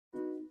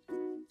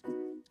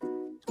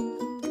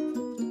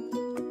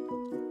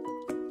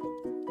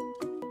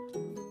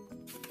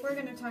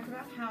we're going to talk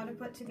about how to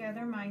put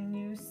together my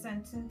new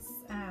sentence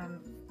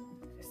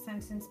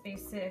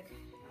basic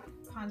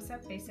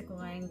concept, basic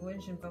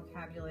language and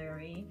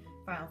vocabulary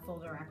file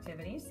folder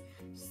activities.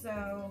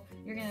 So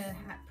you're going to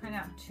print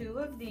out 2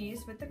 of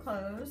these with the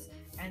clothes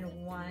and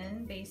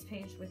 1 base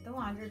page with the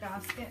laundry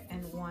basket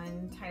and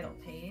 1 title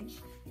page,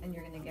 and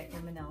you're going to get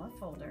your manila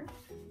folder.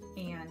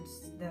 And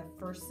the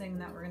first thing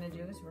that we're going to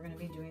do is we're going to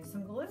be doing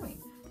some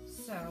gluing.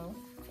 So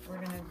we're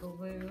going to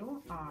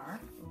glue our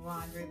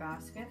laundry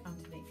basket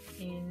onto the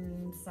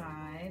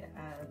inside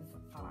of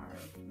our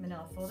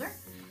manila folder,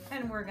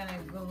 and we're going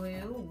to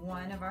glue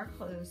one of our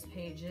clothes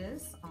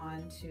pages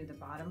onto the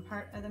bottom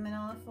part of the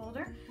manila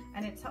folder.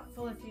 And it's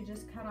helpful if you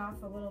just cut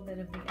off a little bit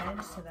of the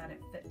edge so that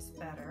it fits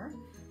better.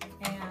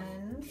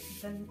 And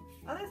the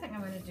other thing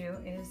I'm going to do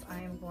is I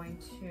am going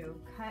to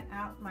cut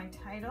out my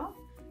title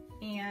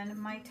and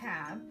my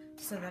tab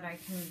so that I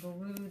can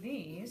glue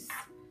these,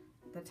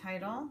 the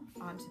title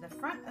onto the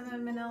front of the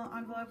manila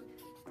envelope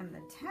and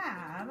the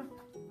tab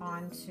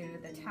onto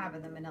the tab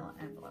of the manila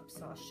envelope.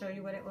 So I'll show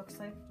you what it looks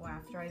like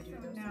after I do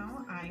those.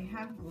 Now I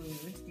have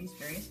glued these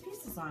various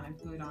pieces on.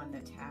 I've glued on the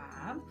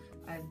tab,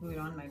 I've glued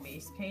on my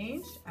base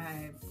page,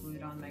 I've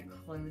glued on my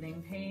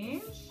clothing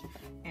page,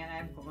 and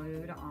I've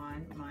glued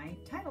on my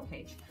title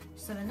page.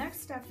 So the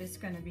next step is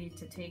going to be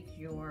to take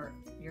your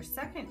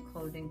second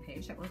clothing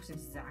page that looks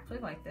exactly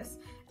like this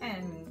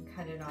and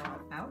cut it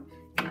all out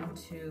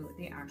into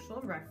the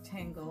actual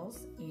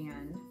rectangles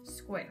and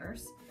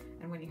squares.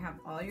 And when you have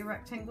all your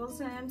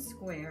rectangles and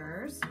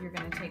squares, you're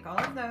going to take all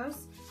of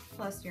those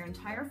plus your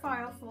entire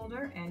file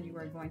folder and you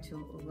are going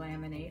to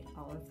laminate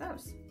all of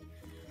those.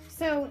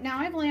 So now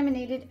I've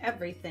laminated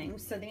everything.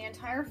 So the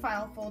entire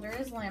file folder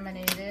is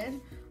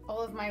laminated. All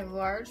of my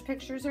large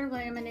pictures are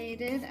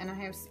laminated, and I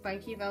have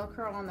spiky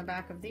Velcro on the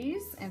back of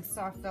these and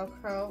soft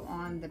Velcro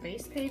on the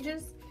base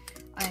pages.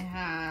 I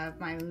have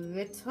my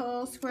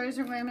little squares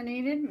are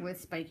laminated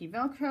with spiky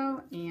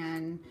Velcro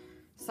and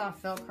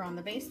soft Velcro on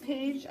the base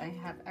page. I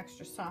have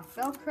extra soft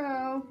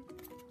Velcro.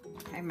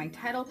 I have my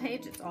title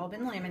page. It's all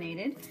been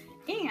laminated.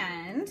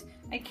 And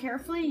I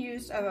carefully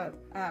used a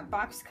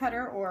box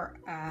cutter or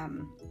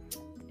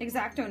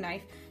X-Acto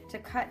knife to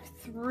cut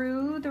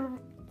through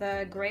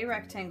the gray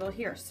rectangle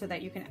here so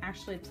that you can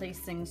actually place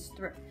things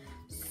through.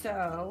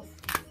 So,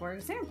 for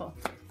example,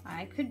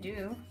 I could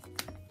do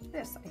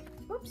this.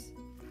 Oops,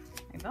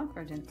 my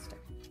Velcro didn't stick.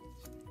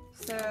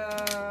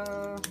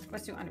 So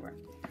let's do underwear.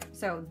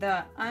 So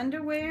the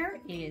underwear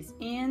is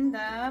in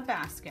the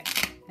basket.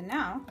 And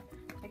now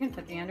I can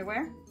put the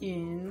underwear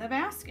in the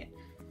basket.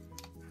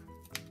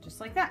 Just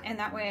like that. And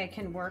that way I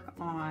can work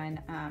on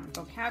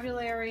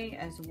vocabulary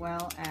as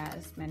well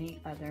as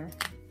many other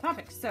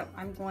topics. So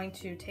I'm going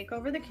to take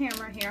over the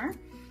camera here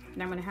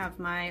and I'm going to have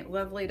my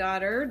lovely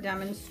daughter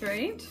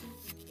demonstrate.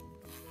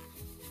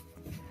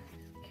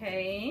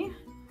 Okay,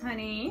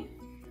 honey,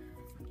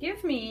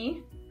 give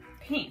me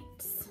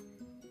pants.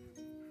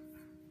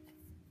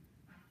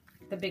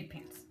 The big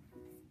pants.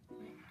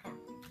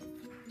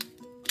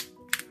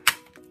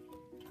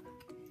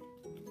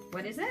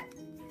 What is it?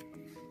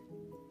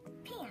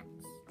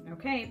 Pants.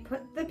 Okay,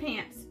 put the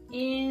pants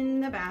in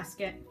the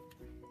basket.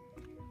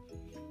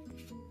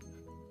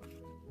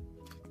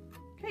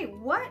 Okay,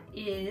 what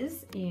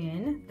is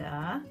in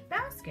the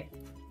basket?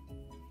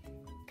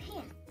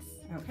 Pants.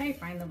 Okay,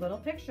 find the little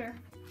picture.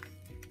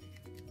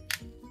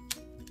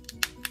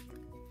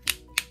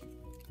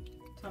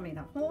 Tell me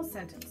the whole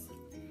sentence.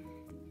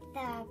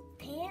 The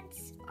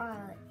pants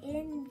are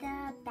in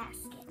the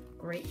basket.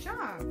 Great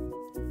job.